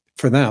quite,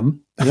 for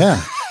them.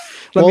 Yeah.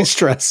 Let me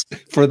stress,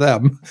 for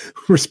them,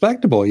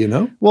 respectable,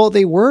 Well,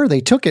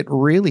 they took it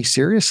really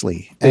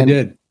seriously. They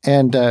did.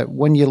 And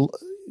when you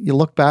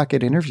look back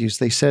at interviews,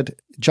 they said,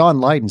 John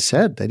Lydon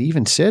said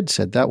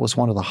that was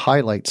one of the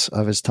highlights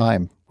of his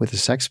time with the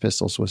Sex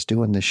Pistols was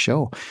doing this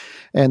show.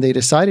 And they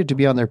decided to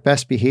be on their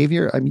best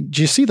behavior. I mean,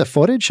 do you see the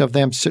footage of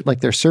them,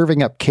 like they're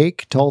serving up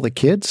cake to all the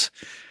kids?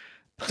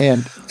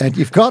 And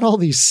you've got all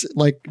these,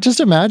 like, just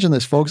imagine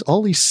this, folks,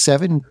 all these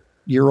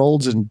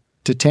 7-year-olds and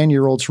to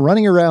 10-year-olds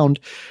running around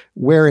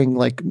wearing,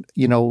 like,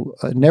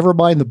 never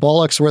mind the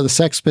bollocks, wear the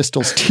Sex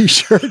Pistols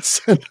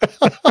t-shirts.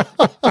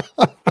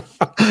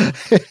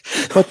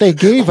 But they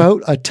gave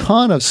out a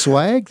ton of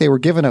swag. They were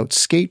giving out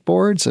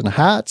skateboards and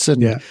hats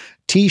and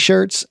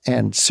t-shirts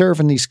and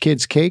serving these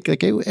kids cake.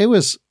 Like it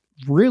was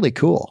really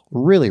cool.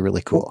 Really,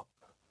 really cool.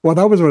 Well,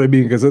 that was what I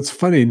mean, because it's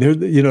funny. They're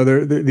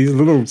these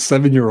little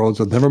 7-year-olds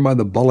with never mind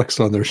the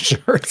bollocks on their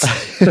shirts,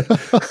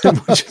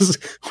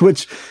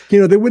 which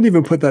they wouldn't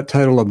even put that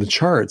title on the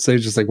charts. They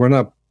just like, we're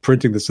not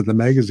printing this in the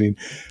magazine.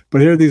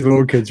 But here are these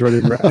little kids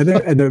running around,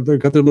 and they've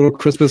got their little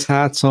Christmas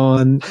hats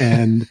on.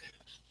 And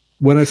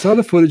when I saw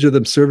the footage of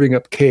them serving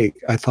up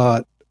cake, I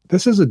thought,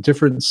 this is a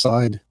different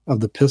side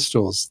of the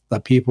Pistols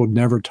that people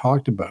never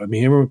talked about. I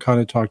mean, everyone kind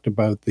of talked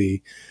about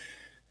the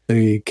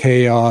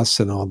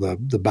chaos and all the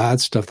bad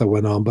stuff that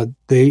went on, but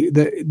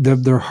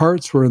their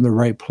hearts were in the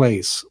right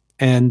place.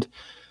 And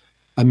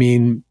I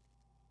mean,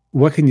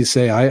 what can you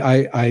say?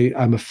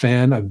 I'm a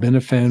fan. I've been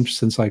a fan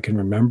since I can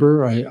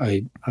remember.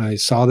 I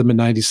saw them in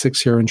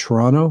 '96 here in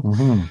Toronto.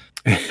 Mm-hmm.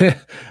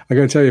 I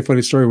got to tell you a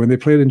funny story. When they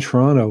played in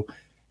Toronto,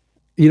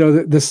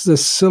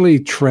 this silly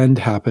trend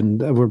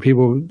happened where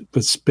people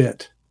would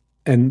spit,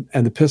 and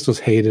the Pistols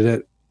hated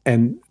it.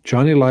 And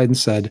Johnny Lydon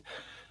said,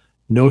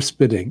 no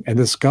spitting. And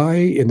this guy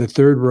in the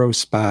third row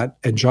spat,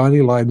 and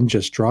Johnny Lydon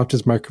just dropped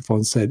his microphone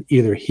and said,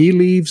 either he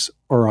leaves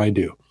or I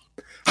do.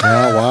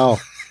 Oh, wow.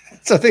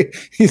 So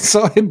he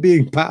saw him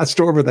being passed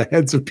over the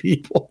heads of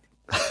people.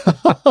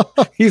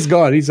 He's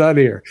gone. He's out of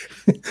here.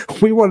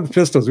 We want the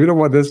Pistols. We don't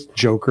want this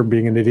joker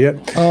being an idiot.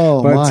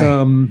 Oh,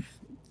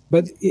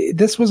 but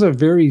this was a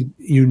very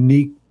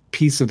unique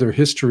piece of their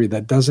history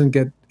that doesn't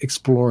get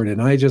explored.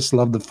 And I just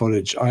love the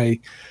footage. I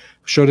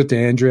showed it to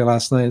Andrea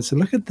last night and said,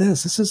 look at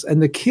this.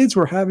 And the kids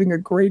were having a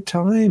great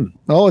time.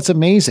 Oh, it's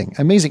amazing.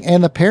 Amazing.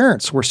 And the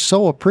parents were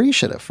so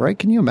appreciative, right?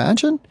 Can you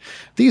imagine?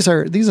 These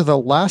are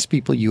the last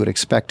people you would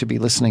expect to be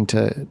listening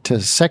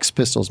to Sex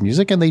Pistols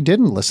music. And they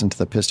didn't listen to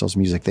the Pistols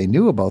music. They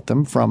knew about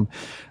them from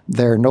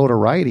their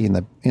notoriety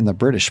in the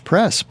British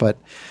press. But,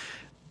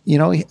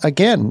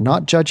 again,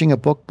 not judging a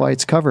book by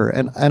its cover.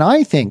 And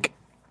I think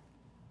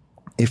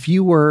if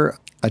you were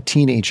a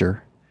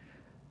teenager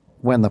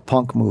when the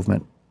punk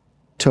movement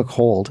took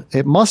hold,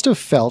 it must have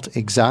felt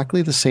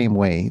exactly the same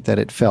way that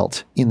it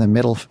felt in the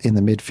mid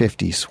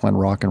 50s when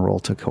rock and roll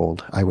took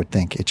hold. I would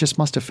think it just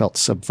must have felt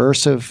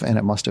subversive, and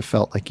it must have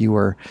felt like you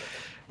were,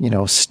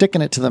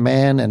 sticking it to the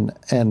man,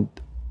 and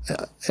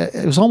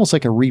it was almost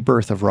like a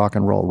rebirth of rock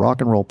and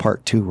roll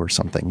part 2 or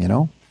something,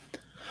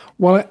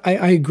 Well, I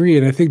agree.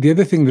 And I think the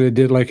other thing that it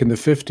did, like in the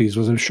 50s,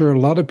 was I'm sure a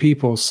lot of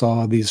people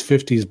saw these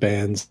 50s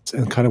bands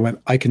and kind of went,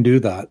 I can do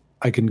that.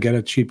 I can get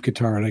a cheap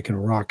guitar and I can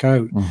rock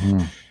out.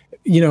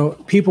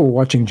 People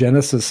watching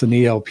Genesis and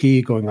ELP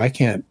going,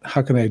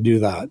 how can I do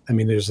that? I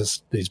mean,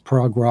 there's these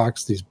prog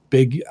rocks, these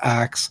big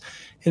acts,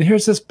 and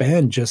here's this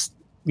band just,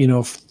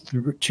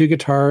 two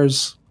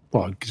guitars,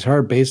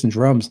 guitar, bass, and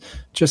drums,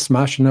 just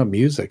smashing up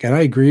music. And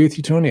I agree with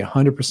you, Tony,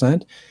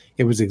 100%.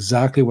 It was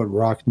exactly what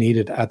rock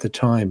needed at the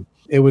time.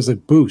 It was a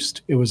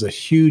boost. It was a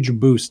huge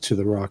boost to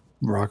the rock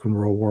and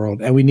roll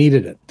world, and we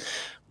needed it.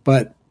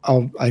 But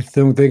I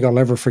don't think I'll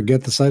ever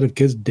forget the sight of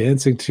kids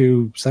dancing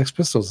to Sex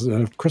Pistols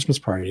at a Christmas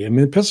party. I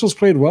mean, the Pistols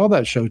played well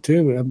that show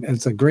too.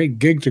 It's a great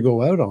gig to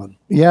go out on.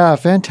 Yeah,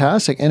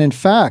 fantastic. And in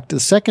fact,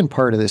 the second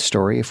part of this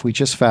story, if we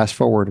just fast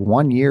forward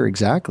 1 year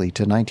exactly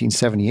to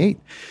 1978,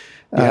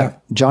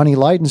 Johnny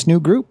Lydon's new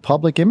group,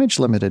 Public Image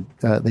Limited,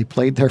 they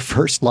played their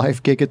first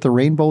live gig at the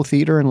Rainbow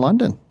Theatre in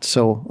London.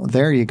 So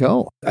there you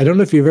go. I don't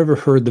know if you've ever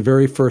heard the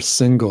very first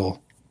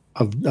single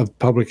of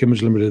Public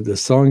Image Limited. The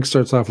song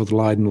starts off with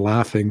Lydon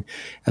laughing,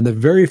 and the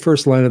very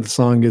first line of the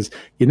song is,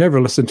 "You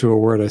never listened to a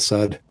word I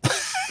said."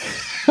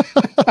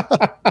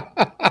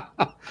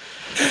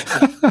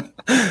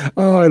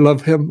 Oh, I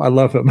love him.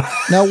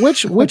 Now,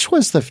 which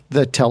was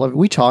the television?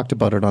 We talked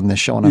about it on this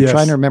show, and I'm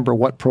trying to remember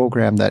what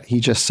program that he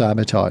just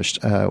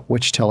sabotaged.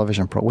 Which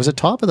television was it?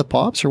 Top of the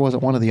Pops, or was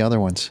it one of the other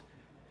ones?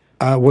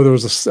 Well, there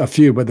was a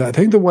few, but I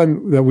think the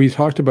one that we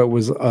talked about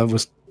was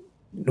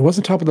it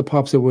wasn't Top of the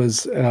Pops. It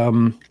was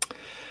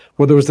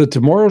there was the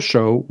Tomorrow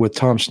Show with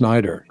Tom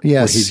Schneider.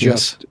 Yes,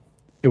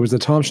 it was the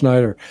Tom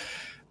Schneider,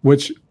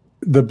 which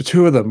the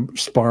two of them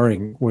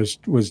sparring was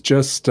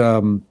just.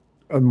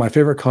 My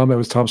favorite comment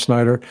was Tom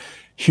Schneider,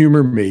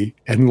 "Humor me,"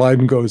 and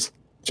Lydon goes,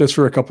 "Just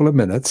for a couple of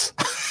minutes."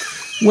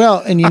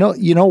 Well, and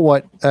you know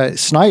what?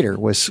 Snyder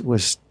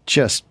was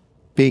just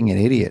being an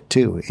idiot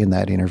too in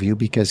that interview,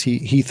 because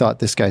he thought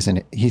this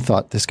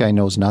guy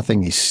knows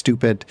nothing. He's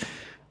stupid,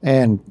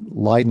 and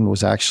Lydon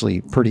was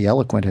actually pretty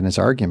eloquent in his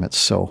arguments.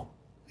 So,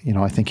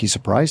 I think he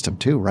surprised him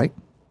too, right?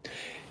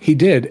 He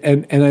did,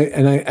 and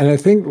I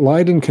think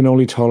Lydon can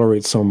only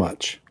tolerate so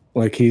much.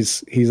 Like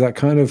he's that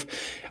kind of.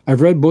 I've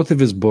read both of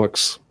his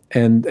books,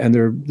 and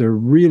they're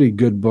really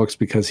good books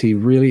because he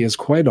really is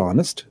quite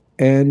honest,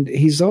 and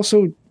he's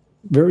also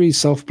very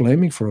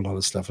self-blaming for a lot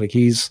of stuff. Like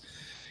he's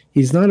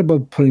not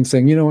about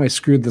saying, I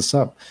screwed this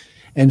up.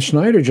 And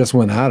Schneider just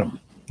went at him,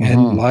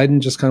 and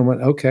Lydon just kind of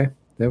went, okay.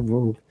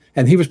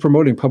 And he was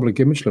promoting Public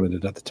Image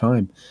Limited at the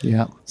time.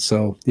 Yeah.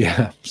 So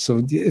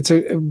it's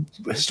a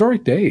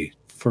historic day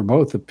for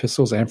both the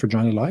Pistols and for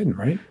Johnny Lydon,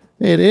 right?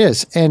 It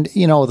is. And,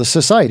 the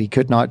society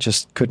could not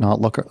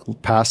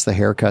look past the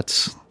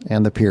haircuts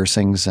and the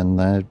piercings and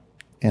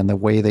the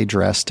way they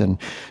dressed. And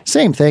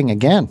same thing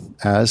again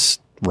as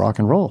rock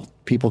and roll.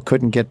 People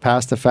couldn't get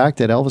past the fact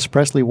that Elvis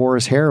Presley wore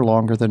his hair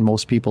longer than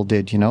most people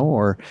did,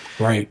 or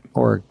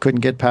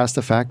couldn't get past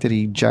the fact that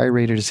he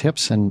gyrated his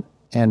hips. And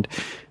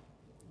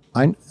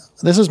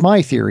this is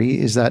my theory,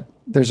 is that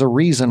there's a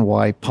reason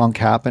why punk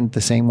happened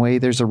the same way.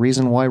 There's a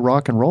reason why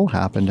rock and roll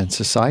happened, and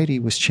society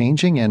was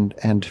changing, and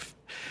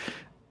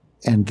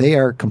they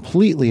are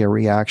completely a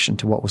reaction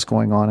to what was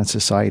going on in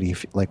society.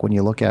 Like when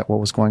you look at what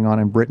was going on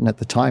in Britain at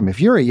the time,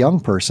 if you're a young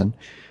person,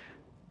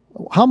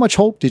 how much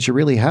hope did you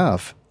really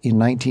have in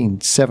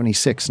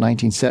 1976,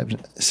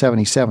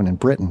 1977 in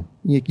Britain?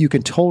 You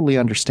can totally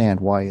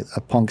understand why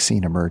a punk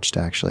scene emerged,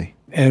 actually.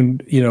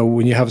 And,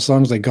 when you have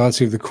songs like God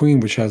Save the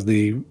Queen, which has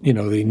the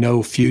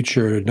no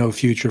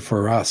future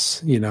for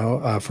us,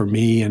 for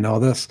me and all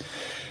this.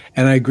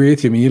 And I agree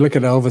with you. I mean, you look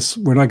at Elvis,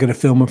 we're not going to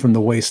film him from the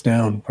waist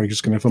down. We're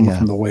just going to film him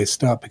from the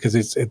waist up, because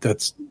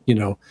that's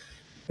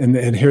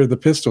and here are the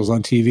Pistols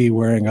on TV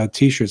wearing a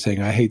T-shirt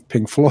saying, "I hate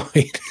Pink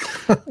Floyd."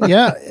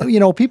 Yeah.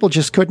 People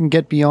just couldn't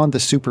get beyond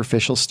the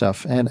superficial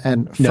stuff. And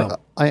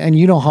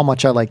you know how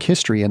much I like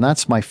history. And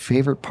that's my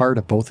favorite part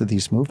of both of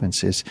these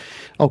movements is,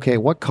 okay,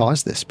 what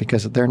caused this?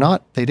 Because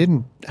they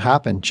didn't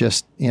happen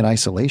just in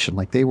isolation.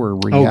 Like they were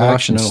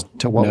reactions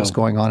to what was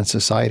going on in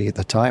society at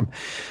the time.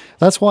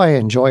 That's why I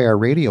enjoy our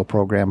radio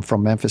program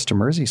From Memphis to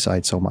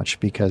Merseyside so much,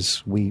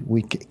 because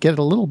we get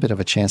a little bit of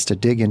a chance to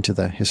dig into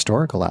the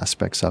historical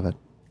aspects of it.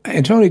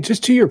 And Tony,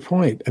 just to your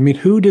point, I mean,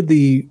 who did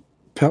the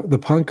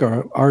punk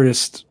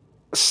artists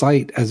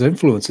cite as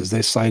influences?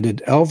 They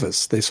cited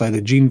Elvis, they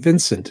cited Gene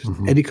Vincent,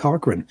 Eddie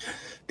Cochran.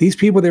 These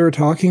people they were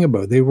talking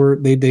about, they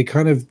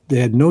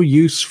had no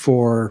use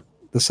for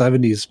the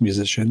 70s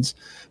musicians,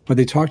 but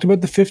they talked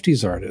about the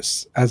 50s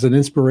artists as an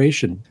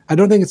inspiration. I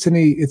don't think it's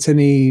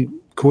any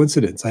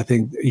coincidence. I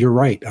think you're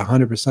right,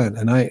 100%.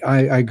 And I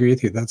agree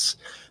with you. That's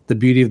the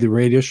beauty of the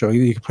radio show.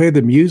 You can play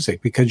the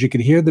music because you can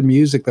hear the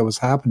music that was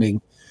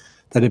happening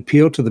that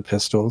appealed to the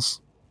Pistols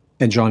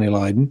and Johnny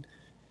Lydon.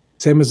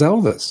 Same as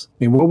Elvis. I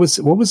mean, what was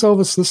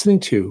Elvis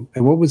listening to,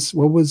 and what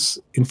was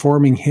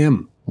informing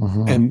him,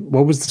 and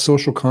what was the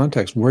social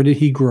context? Where did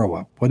he grow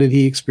up? What did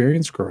he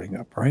experience growing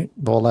up? Right.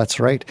 Well, that's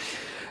right.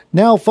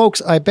 Now, folks,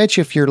 I bet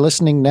you if you're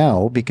listening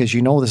now, because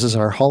this is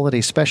our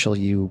holiday special,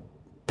 you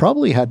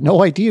probably had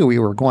no idea we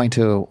were going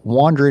to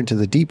wander into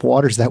the deep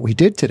waters that we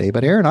did today.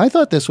 But Aaron, I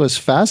thought this was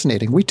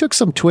fascinating. We took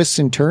some twists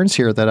and turns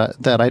here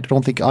that I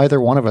don't think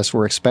either one of us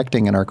were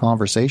expecting in our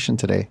conversation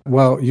today.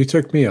 Well, you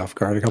took me off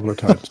guard a couple of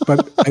times,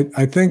 but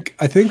I think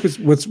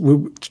what's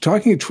we're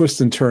talking twists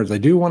and turns. I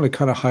do want to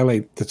kind of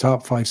highlight the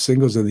top 5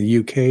 singles in the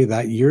UK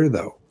that year,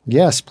 though.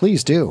 Yes,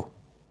 please do.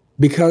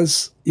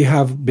 Because you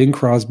have Bing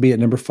Crosby at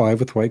number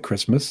 5 with White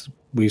Christmas.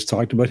 We've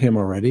talked about him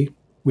already.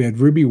 We had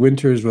Ruby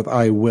Winters with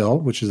I Will,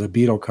 which is a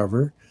Beatle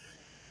cover.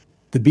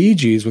 The Bee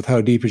Gees with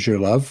How Deep Is Your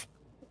Love.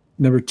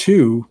 Number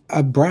 2,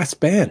 a brass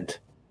band.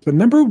 But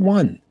number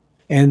 1,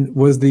 and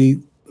was the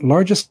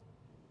largest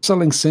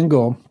selling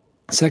single,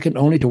 second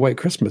only to White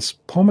Christmas,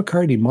 Paul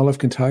McCartney, Mull of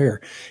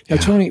Kintyre. Now,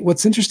 Tony,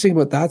 what's interesting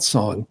about that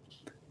song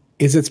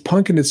is it's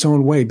punk in its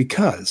own way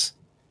because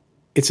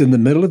it's in the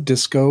middle of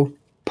disco.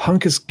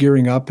 Punk is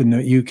gearing up in the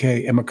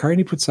UK, and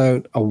McCartney puts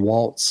out a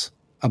waltz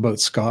about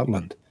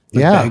Scotland.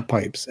 With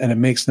bagpipes, and it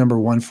makes number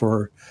 1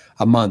 for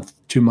a month,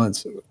 2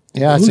 months.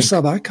 Yeah, who saw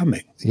that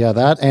coming? Yeah,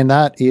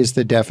 that is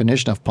the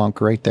definition of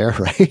punk right there,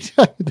 right?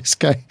 This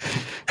guy,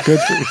 good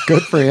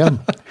for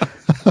him.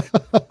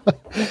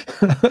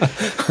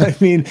 I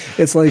mean,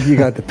 it's like you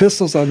got the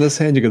Pistols on this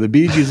hand, you got the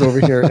Bee Gees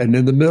over here, and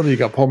in the middle you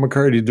got Paul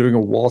McCartney doing a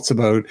waltz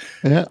about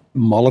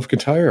Mull of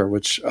Kintyre,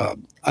 which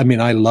I mean,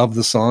 I love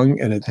the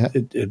song, and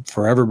it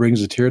forever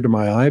brings a tear to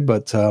my eye.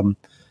 But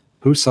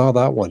who saw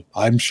that one?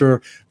 I'm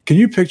sure. Can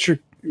you picture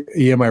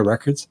EMI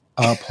Records,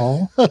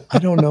 Paul? I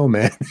don't know,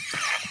 man.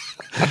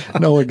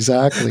 No,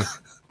 exactly.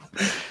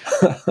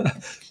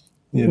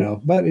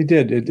 But it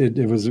did.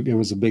 It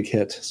was a big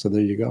hit. So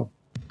there you go.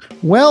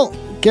 Well,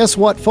 guess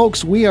what,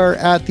 folks? We are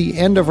at the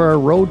end of our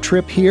road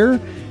trip here.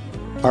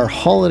 Our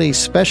holiday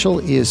special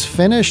is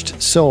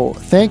finished. So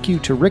thank you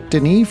to Rick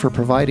Denis for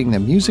providing the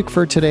music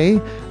for today.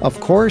 Of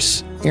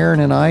course, Aaron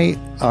and I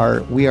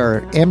are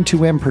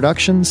M2M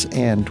Productions,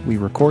 and we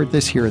record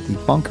this here at the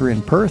Bunker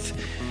in Perth.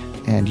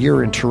 And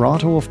you're in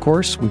Toronto, of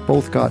course. We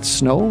both got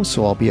snow,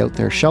 so I'll be out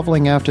there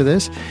shoveling after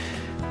this.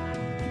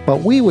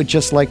 But we would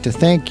just like to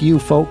thank you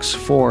folks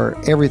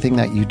for everything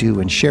that you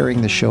do in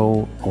sharing the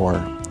show or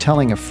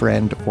telling a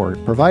friend or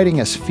providing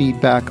us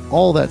feedback.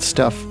 All that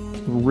stuff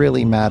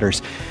really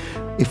matters.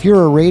 If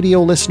you're a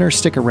radio listener,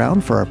 stick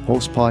around for our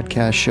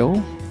post-podcast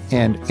show.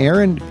 And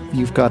Aaron,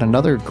 you've got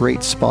another great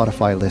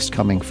Spotify list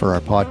coming for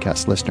our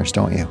podcast listeners,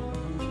 don't you?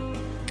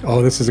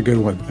 Oh, this is a good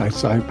one.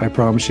 I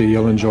promise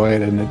you'll enjoy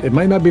it. And it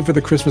might not be for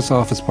the Christmas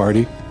office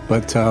party,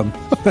 but...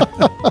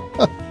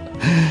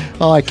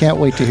 Oh, I can't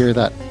wait to hear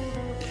that.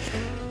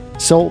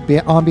 So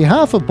on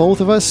behalf of both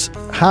of us,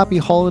 happy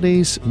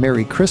holidays,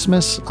 Merry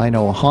Christmas. I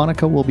know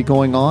Hanukkah will be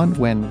going on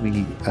when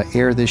we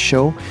air this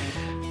show.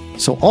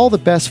 So all the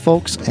best,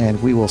 folks, and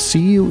we will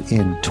see you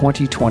in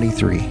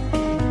 2023.